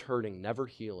 Always hurting, never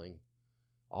healing.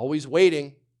 Always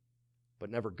waiting, but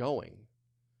never going.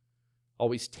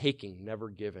 Always taking, never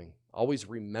giving. always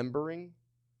remembering,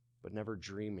 but never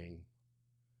dreaming.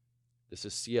 This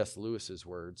is C.S. Lewis's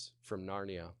words from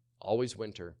Narnia. Always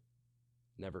winter,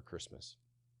 never Christmas.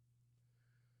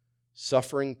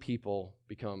 Suffering people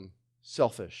become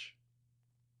selfish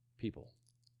people.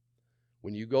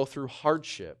 When you go through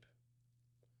hardship,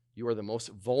 you are the most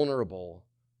vulnerable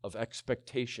of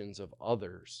expectations of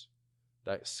others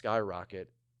that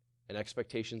skyrocket, and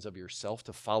expectations of yourself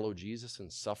to follow Jesus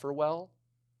and suffer well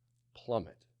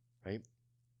plummet, right?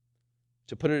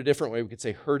 To put it a different way, we could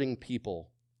say hurting people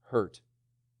hurt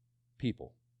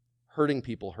people. Hurting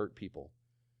people hurt people.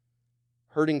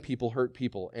 Hurting people hurt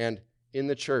people. And in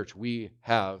the church, we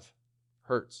have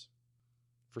hurts.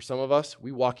 For some of us,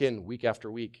 we walk in week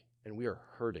after week, and we are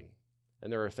hurting.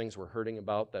 And there are things we're hurting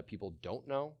about that people don't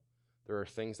know. There are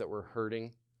things that we're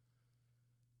hurting,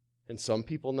 and some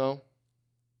people know.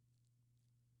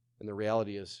 And the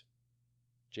reality is,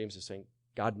 James is saying,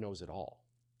 God knows it all.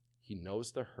 He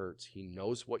knows the hurts. He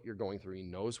knows what you're going through. He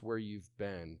knows where you've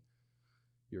been.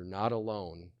 You're not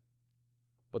alone.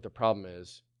 But the problem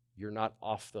is, you're not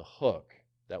off the hook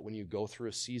that when you go through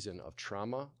a season of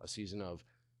trauma, a season of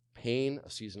pain, a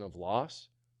season of loss,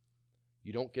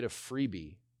 you don't get a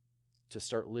freebie to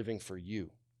start living for you.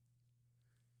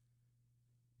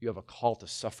 You have a call to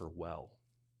suffer well,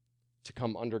 to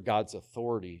come under God's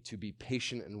authority, to be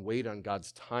patient and wait on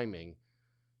God's timing.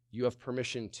 You have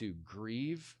permission to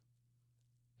grieve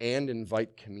and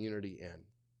invite community in.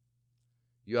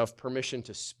 You have permission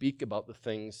to speak about the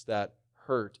things that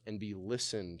hurt and be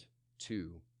listened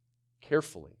to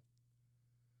carefully.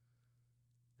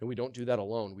 And we don't do that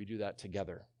alone. We do that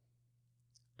together.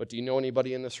 But do you know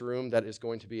anybody in this room that is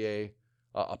going to be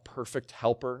a perfect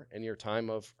helper in your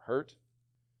time of hurt?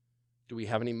 Do we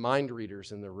have any mind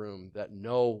readers in the room that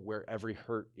know where every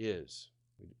hurt is?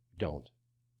 We don't.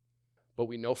 But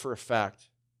we know for a fact,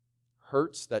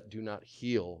 hurts that do not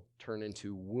heal turn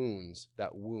into wounds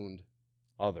that wound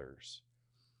others.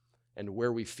 And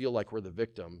where we feel like we're the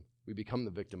victim, we become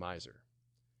the victimizer.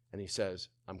 And he says,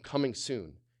 I'm coming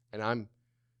soon. And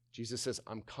Jesus says,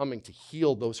 I'm coming to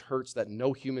heal those hurts that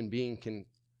no human being can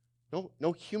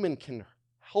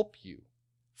help you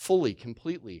fully,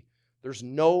 completely. There's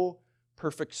no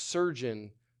perfect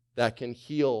surgeon that can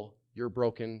heal your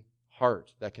broken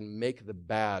heart, that can make the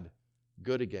bad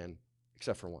good again,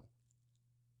 except for one.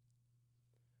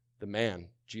 The man,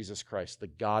 Jesus Christ, the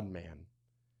God-man.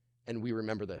 And we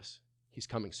remember this. He's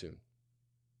coming soon.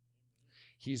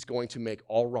 He's going to make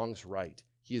all wrongs right.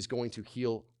 He is going to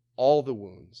heal all the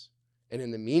wounds. And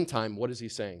in the meantime, what is he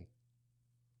saying?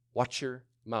 Watch your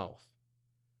mouth,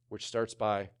 which starts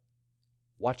by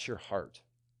watch your heart,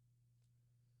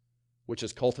 which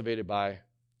is cultivated by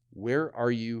where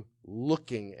are you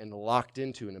looking and locked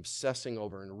into and obsessing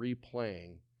over and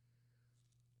replaying.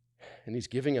 And he's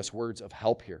giving us words of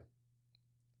help here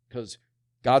because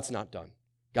God's not done.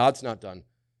 God's not done.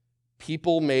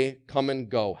 People may come and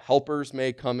go. Helpers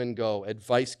may come and go.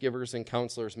 Advice givers and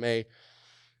counselors may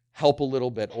help a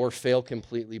little bit or fail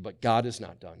completely, but God is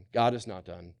not done. God is not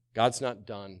done. God's not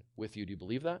done with you. Do you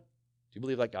believe that? Do you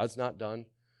believe that God's not done?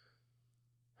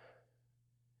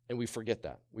 And we forget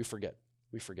that. We forget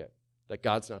that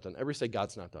God's not done. Everybody say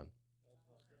God's not done.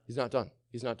 He's not done.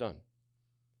 He's not done.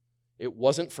 It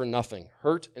wasn't for nothing.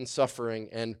 Hurt and suffering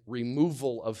and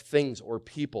removal of things or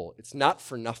people, it's not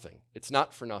for nothing. It's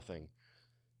not for nothing.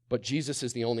 But Jesus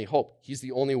is the only hope. He's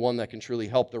the only one that can truly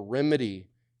help. The remedy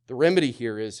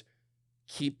here is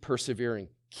keep persevering,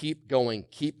 keep going,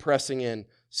 keep pressing in.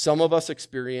 Some of us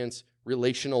experience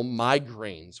relational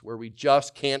migraines where we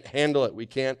just can't handle it. We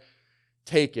can't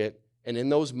take it. And in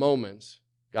those moments,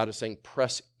 God is saying,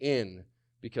 press in,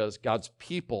 because God's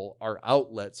people are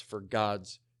outlets for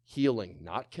God's healing.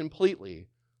 Not completely,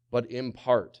 but in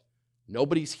part.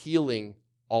 Nobody's healing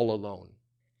all alone.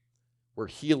 We're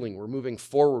healing. We're moving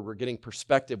forward. We're getting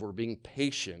perspective. We're being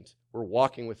patient. We're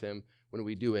walking with him when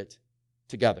we do it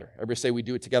together. Everybody say we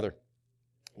do it together.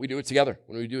 We do it together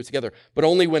when we do it together. But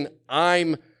only when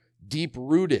I'm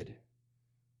deep-rooted.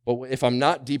 But if I'm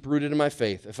not deep-rooted in my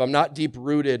faith, if I'm not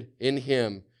deep-rooted in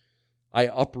him, I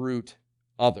uproot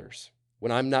others.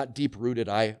 When I'm not deep-rooted,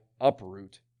 I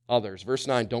uproot others. Verse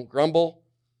 9, don't grumble.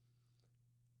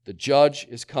 The judge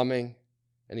is coming,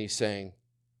 and he's saying,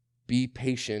 be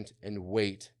patient and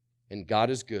wait. And God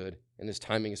is good, and his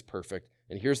timing is perfect.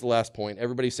 And here's the last point.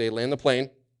 Everybody say, land the plane.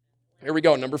 Here we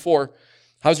go. Number 4.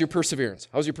 How's your perseverance?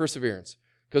 How's your perseverance?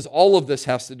 Because all of this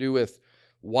has to do with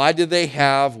why did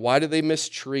they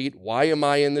mistreat? Why am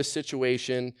I in this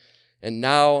situation? And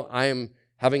now I am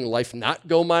having life not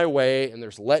go my way, and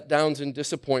there's letdowns and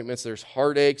disappointments, there's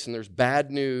heartaches, and there's bad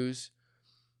news.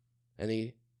 And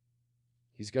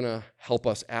he's he's going to help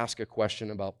us ask a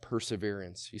question about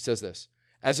perseverance. He says this,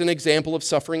 as an example of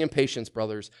suffering and patience,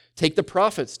 brothers, take the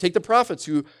prophets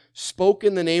who spoke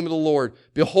in the name of the Lord.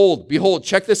 Behold,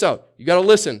 check this out. You got to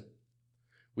listen.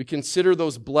 We consider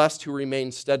those blessed who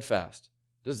remain steadfast.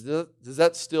 Does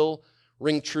that still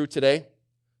ring true today?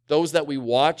 Those that we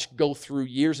watch go through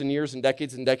years and years and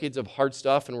decades of hard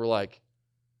stuff, and we're like,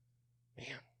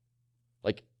 man,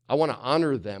 like, I want to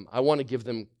honor them. I want to give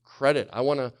them credit. I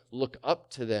want to look up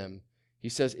to them. He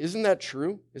says, isn't that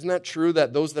true? Isn't that true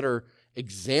that those that are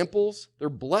examples, they're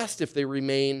blessed if they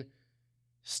remain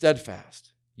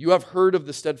steadfast? You have heard of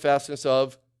the steadfastness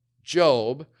of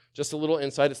Job. Just a little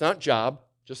insight. It's not Job,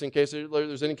 just in case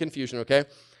there's any confusion, okay?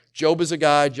 Job is a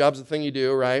guy. Job's the thing you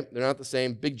do, right? They're not the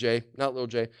same. Big J, not little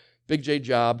j. Big J,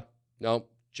 Job. No,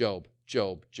 Job.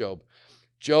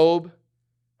 Job,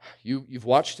 you've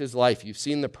watched his life. You've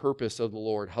seen the purpose of the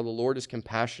Lord, how the Lord is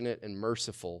compassionate and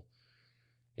merciful.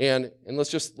 And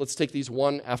let's take these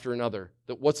one after another.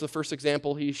 What's the first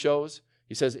example he shows?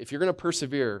 He says, if you're going to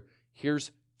persevere,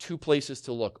 here's two places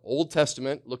to look. Old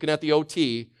Testament, looking at the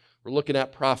OT, we're looking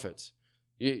at prophets.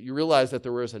 You realize that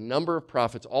there was a number of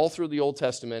prophets all through the Old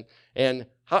Testament, and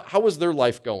how was their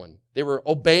life going? They were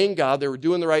obeying God. They were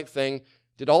doing the right thing.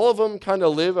 Did all of them kind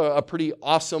of live a pretty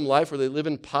awesome life? Were they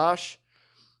living posh?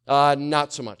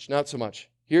 Not so much.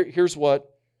 Here's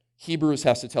what Hebrews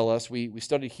has to tell us. We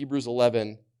studied Hebrews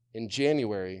 11 in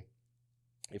January.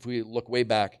 If we look way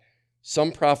back,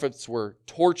 some prophets were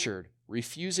tortured,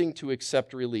 refusing to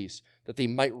accept release, that they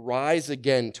might rise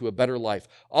again to a better life.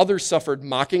 Others suffered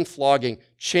mocking, flogging,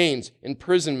 chains,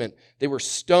 imprisonment. They were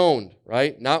stoned,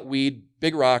 right? Not weed,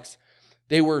 big rocks.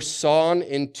 They were sawn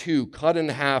in two, cut in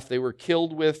half. They were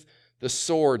killed with the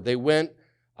sword. They went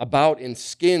about in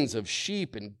skins of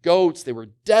sheep and goats. They were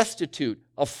destitute,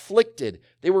 afflicted.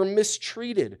 They were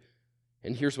mistreated.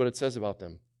 And here's what it says about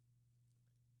them.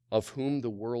 Of whom the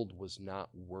world was not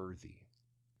worthy.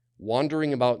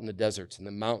 Wandering about in the deserts, in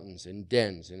the mountains, in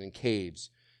dens, and in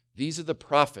caves. These are the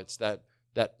prophets that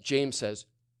James says,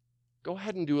 go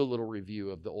ahead and do a little review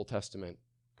of the Old Testament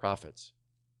prophets.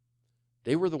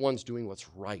 They were the ones doing what's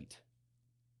right.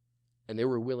 And they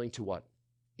were willing to what?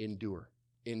 Endure.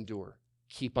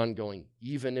 Keep on going,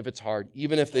 even if it's hard,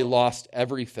 even if they lost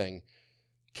everything.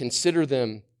 Consider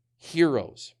them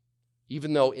heroes,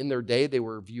 even though in their day they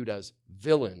were viewed as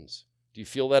villains. Do you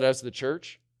feel that as the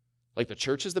church? Like the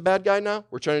church is the bad guy now?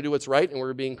 We're trying to do what's right, and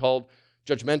we're being called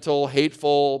judgmental,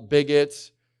 hateful,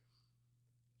 bigots.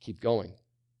 Keep going.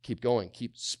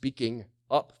 Keep speaking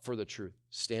up for the truth,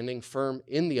 standing firm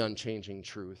in the unchanging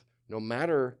truth, no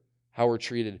matter how we're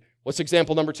treated. What's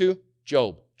example number 2?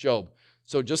 Job.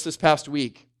 So just this past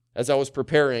week, as I was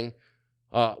preparing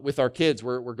with our kids,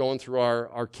 we're going through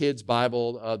our kids'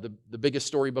 Bible, the biggest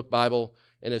storybook Bible,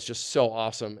 and it's just so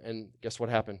awesome. And guess what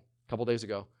happened? A couple days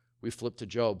ago, we flipped to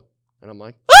Job. And I'm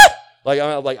like,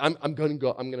 I'm going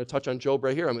to touch on Job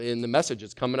right here. I'm in the message.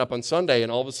 It's coming up on Sunday,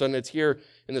 and all of a sudden it's here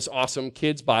in this awesome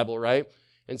kids Bible, right?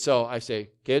 And so I say,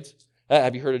 kids,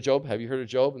 have you heard of Job?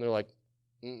 And they're like,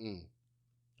 mm-mm.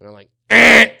 And I'm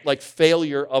like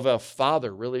failure of a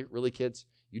father. Really, kids?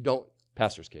 You don't,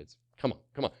 pastor's kids, come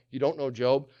on. You don't know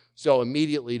Job? So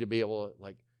immediately to be able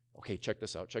to okay, check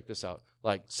this out.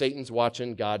 Like Satan's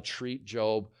watching God treat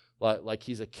Job like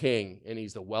he's a king, and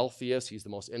he's the wealthiest, he's the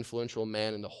most influential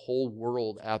man in the whole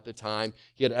world at the time.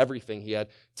 He had everything. He had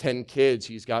 10 kids.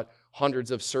 He's got hundreds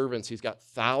of servants. He's got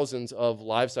thousands of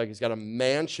livestock. He's got a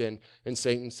mansion. And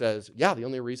Satan says, yeah, the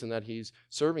only reason that he's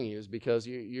serving you is because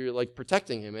you're like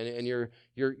protecting him, and you're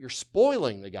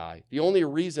spoiling the guy. The only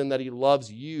reason that he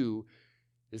loves you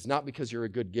is not because you're a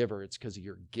good giver. It's because of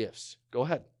your gifts. Go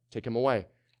ahead, take him away.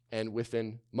 And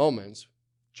within moments,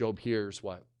 Job hears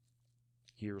what?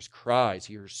 He hears cries,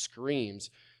 he hears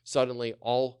screams. Suddenly,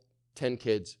 all 10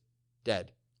 kids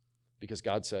dead. Because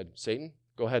God said, Satan,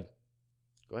 go ahead.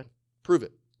 Prove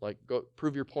it. Go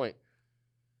prove your point.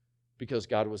 Because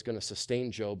God was going to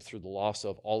sustain Job through the loss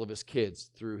of all of his kids,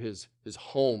 through his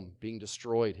home being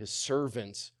destroyed, his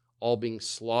servants all being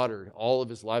slaughtered, all of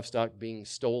his livestock being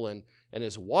stolen, and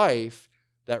his wife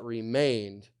that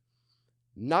remained,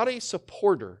 not a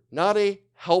supporter, not a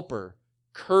helper,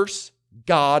 curse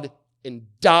God and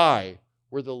die,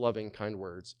 were the loving, kind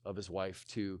words of his wife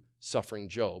to suffering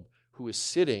Job, who is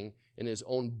sitting in his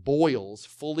own boils,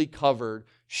 fully covered,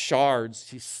 shards.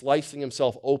 He's slicing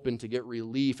himself open to get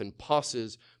relief, and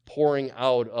pusses pouring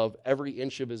out of every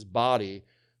inch of his body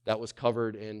that was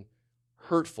covered in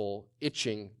hurtful,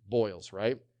 itching boils,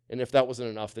 right? And if that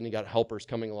wasn't enough, then he got helpers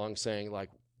coming along saying,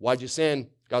 why'd you sin?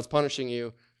 God's punishing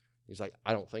you. He's like,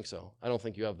 I don't think so. I don't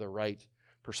think you have the right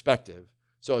perspective.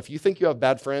 So if you think you have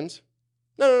bad friends,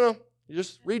 No. You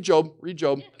just read Job.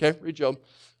 Okay, read Job.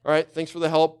 All right, thanks for the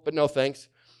help, but no thanks.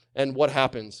 And what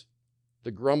happens?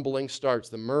 The grumbling starts,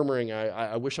 the murmuring,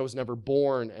 I wish I was never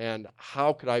born, and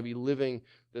how could I be living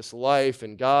this life?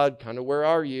 And God, kind of where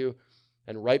are you?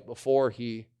 And right before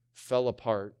he fell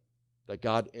apart, that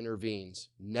God intervenes,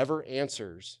 never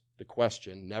answers the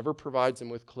question, never provides him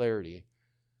with clarity,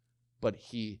 but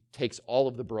he takes all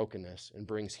of the brokenness and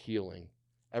brings healing.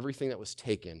 Everything that was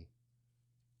taken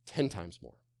 10 times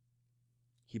more.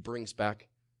 He brings back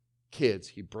kids.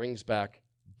 He brings back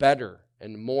better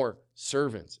and more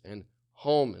servants and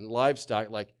home and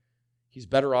livestock. Like, he's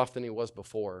better off than he was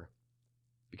before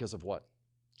because of what?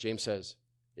 James says,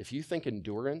 if you think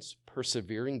endurance,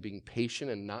 persevering, being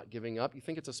patient, and not giving up, you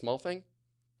think it's a small thing?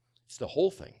 It's the whole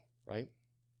thing, right?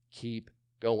 Keep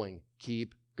going.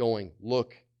 Keep going.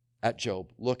 Look at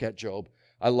Job. Look at Job.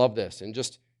 I love this. And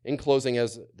just in closing,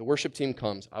 as the worship team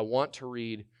comes, I want to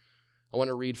read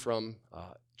from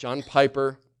John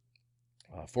Piper,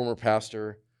 former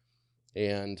pastor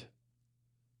and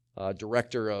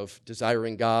director of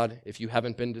Desiring God. If you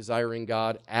haven't been Desiring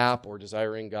God app or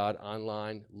Desiring God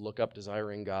online, look up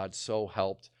Desiring God. So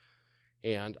helped.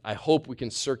 And I hope we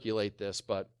can circulate this,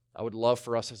 but I would love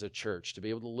for us as a church to be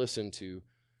able to listen to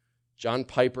John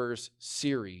Piper's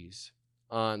series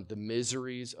on the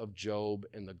miseries of Job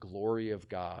and the glory of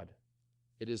God.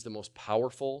 It is the most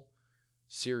powerful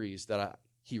series that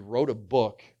he wrote a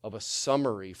book of a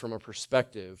summary from a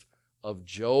perspective of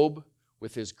Job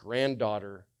with his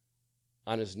granddaughter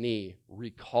on his knee,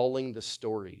 recalling the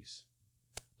stories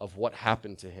of what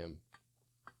happened to him.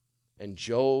 And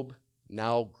Job,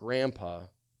 now grandpa,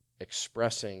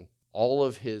 expressing all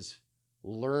of his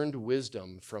learned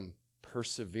wisdom from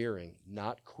persevering,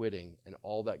 not quitting, and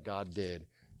all that God did.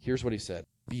 Here's what he said.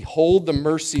 Behold the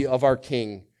mercy of our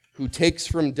King, who takes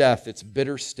from death its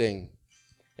bitter sting,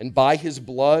 and by his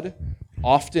blood,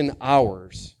 often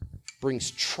ours,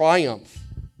 brings triumph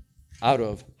out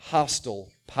of hostile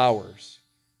powers,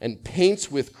 and paints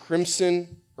with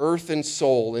crimson earth and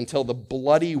soul until the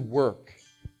bloody work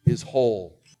is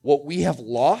whole. What we have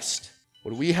lost,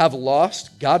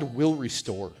 God will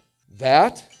restore.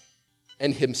 That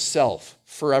and himself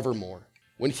forevermore.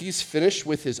 When he's finished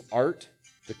with his art,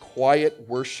 the quiet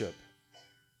worship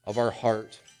of our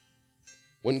heart,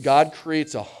 when God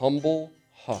creates a humble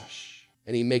hush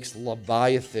and he makes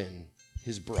Leviathan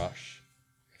his brush,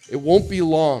 it won't be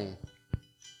long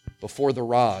before the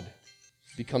rod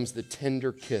becomes the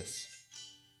tender kiss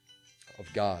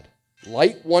of God.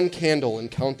 Light one candle and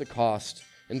count the cost,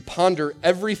 and ponder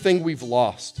everything we've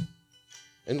lost,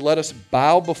 and let us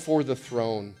bow before the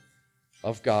throne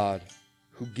of God,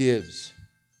 who gives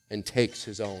and takes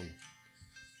his own,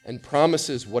 and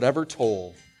promises whatever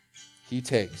toll he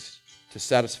takes to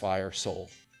satisfy our soul.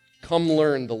 Come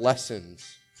learn the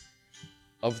lessons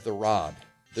of the rod,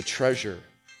 the treasure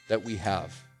that we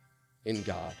have in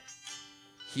God.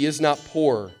 He is not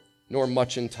poor nor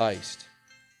much enticed,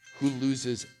 who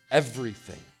loses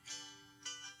everything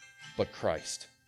but Christ.